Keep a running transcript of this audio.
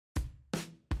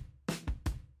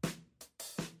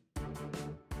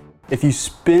if you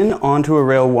spin onto a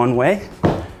rail one way,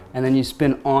 and then you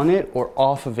spin on it or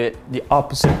off of it the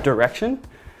opposite direction,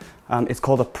 it's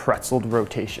called a pretzeled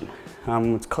rotation.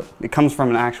 It comes from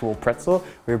an actual pretzel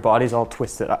where your body's all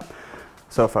twisted up.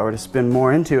 So if I were to spin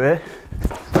more into it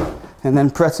and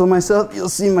then pretzel myself, you'll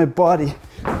see my body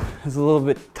is a little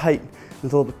bit tight.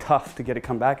 It's a little bit tough to get it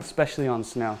come back, especially on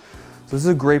snow. So this is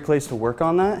a great place to work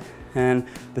on that. And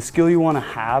the skill you want to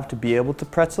have to be able to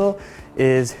pretzel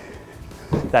is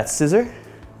that scissor,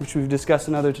 which we've discussed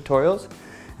in other tutorials.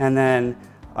 And then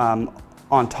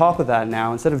on top of that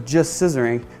now, instead of just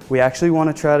scissoring, we actually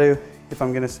want to try to, if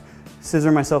I'm going to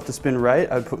scissor myself to spin right,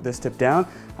 I would put this tip down.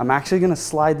 I'm actually going to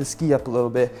slide the ski up a little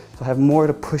bit so I have more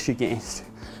to push against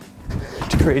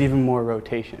to create even more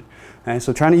rotation. And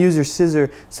so trying to use your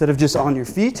scissor instead of just on your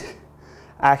feet,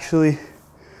 actually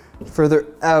further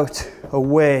out,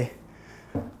 away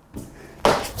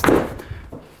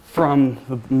from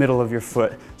the middle of your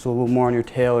foot. So a little more on your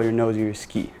tail or your nose or your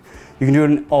ski. You can do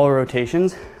it in all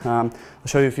rotations. I'll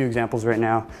show you a few examples right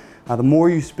now. The more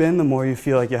you spin, the more you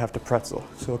feel like you have to pretzel.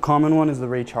 So a common one is the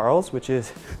Ray Charles, which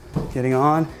is getting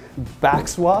on, back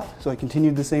swap. So I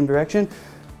continued the same direction,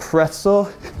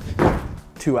 pretzel,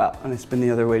 2 out, and I spin the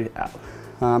other way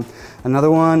out. Another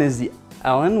one is the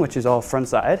Ellen, which is all front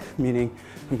side, meaning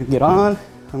I'm gonna get on,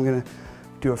 I'm gonna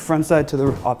do a front side to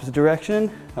the opposite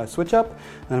direction, switch up,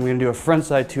 and I'm gonna do a front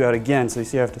side 2 out again. So you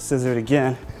see I have to scissor it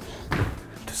again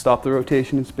to stop the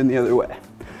rotation and spin the other way.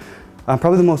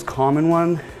 Probably the most common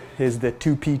one is the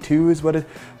 2P2 is what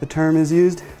the term is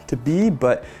used to be,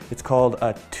 but it's called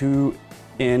a 2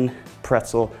 in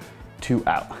pretzel 2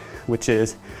 out, which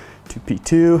is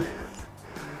 2P2,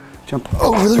 jump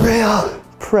over the rail,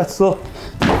 pretzel,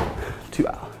 2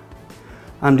 out.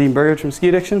 I'm Dean Burgage from Ski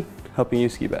Addiction, helping you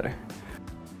ski better.